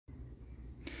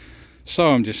So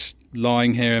I'm just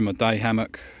lying here in my day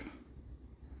hammock,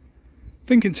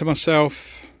 thinking to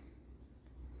myself,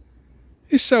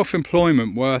 is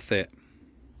self-employment worth it?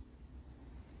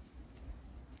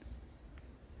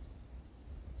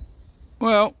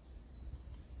 Well,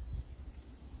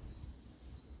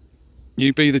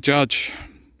 you be the judge.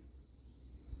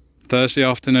 Thursday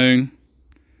afternoon,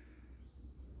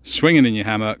 swinging in your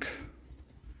hammock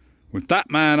with that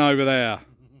man over there.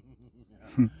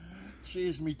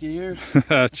 Cheers, me dear.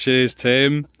 Cheers,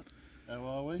 Tim. How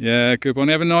are we? Yeah, good one.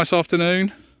 You have a nice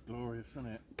afternoon? Glorious, isn't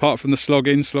it? Apart from the slog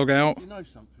in, slog out. You know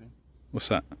something? What's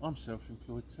that? I'm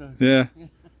self-employed too. Yeah.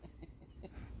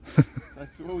 So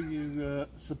to all you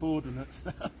subordinates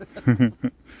now.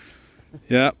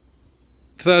 Yeah.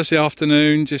 Thursday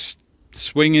afternoon, just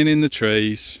swinging in the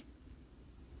trees.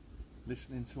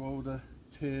 Listening to all the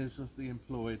tears of the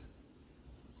employed.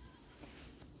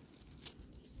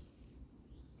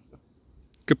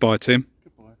 Goodbye, Tim.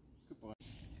 Goodbye. Goodbye.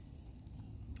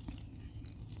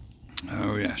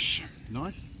 Oh, yes.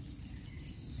 Nice.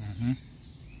 Mm-hmm.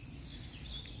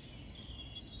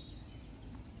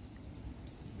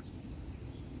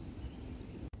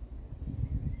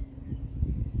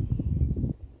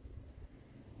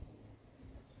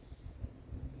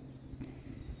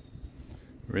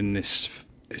 We're in this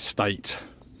estate,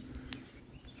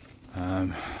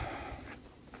 but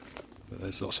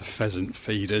there's lots of pheasant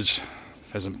feeders,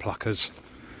 pheasant pluckers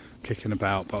kicking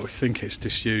about, but we think it's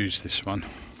disused, this one.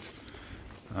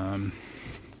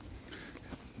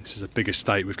 This is a big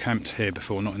estate. We've camped here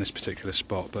before, not in this particular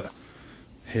spot, but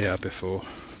here before.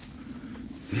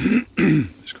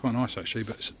 It's quite nice actually,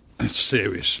 but it's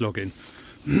serious slogging.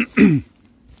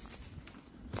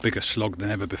 Bigger slog than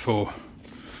ever before.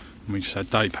 And we just had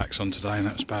day packs on today and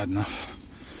that was bad enough.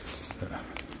 But not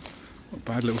a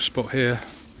bad little spot here.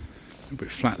 A little bit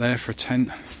flat there for a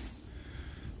tent.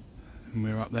 And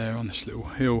we're up there on this little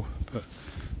hill, but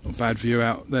not a bad view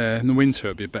out there. In the winter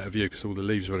it'd be a better view because all the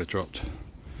leaves would have dropped.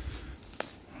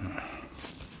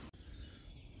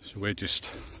 So we're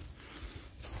just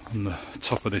on the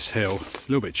top of this hill. It's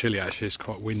a little bit chilly actually, it's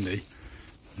quite windy.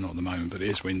 Not at the moment, but it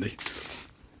is windy.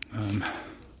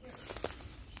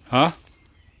 Huh?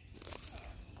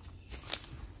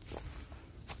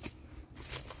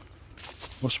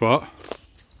 What's what?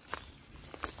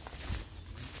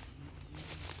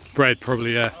 Bread,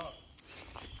 probably, yeah.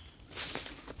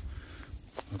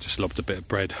 I just lobbed a bit of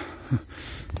bread.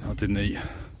 I didn't eat.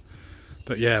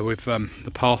 But yeah, with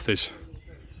the path is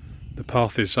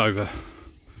over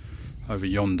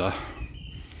yonder.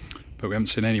 But we haven't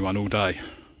seen anyone all day.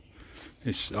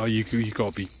 It's you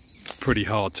got to be pretty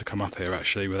hard to come up here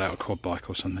actually without a quad bike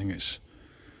or something. It's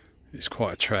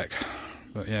quite a trek.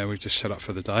 But yeah, we've just set up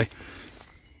for the day.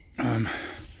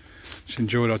 Just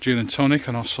enjoyed our gin and tonic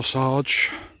and our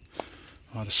sausage.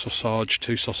 I had a sausage,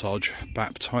 2 sausage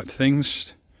bap type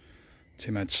things.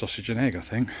 Tim had sausage and egg, I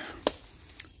think.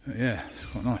 But yeah, it's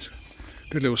quite nice.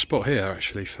 Good little spot here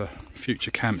actually for future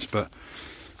camps. But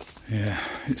yeah,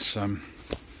 it's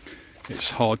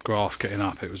hard graft getting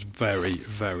up. It was very,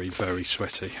 very, very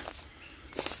sweaty.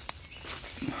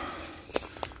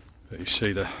 But you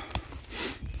see the,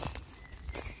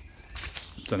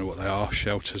 don't know what they are,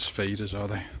 shelters, feeders, are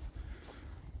they?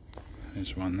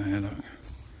 There's one there, look.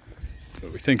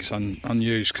 But we think it's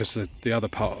unused because the other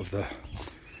part of the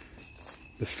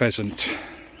pheasant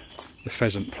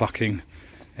plucking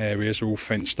areas are all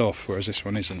fenced off, whereas this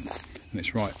one isn't, and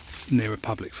it's right near a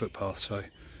public footpath, so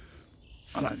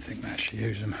I don't think they actually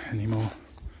use them anymore.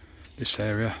 This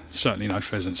area, certainly no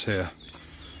pheasants here.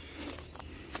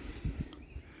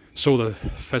 Saw the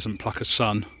pheasant plucker's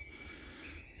son.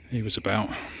 He was about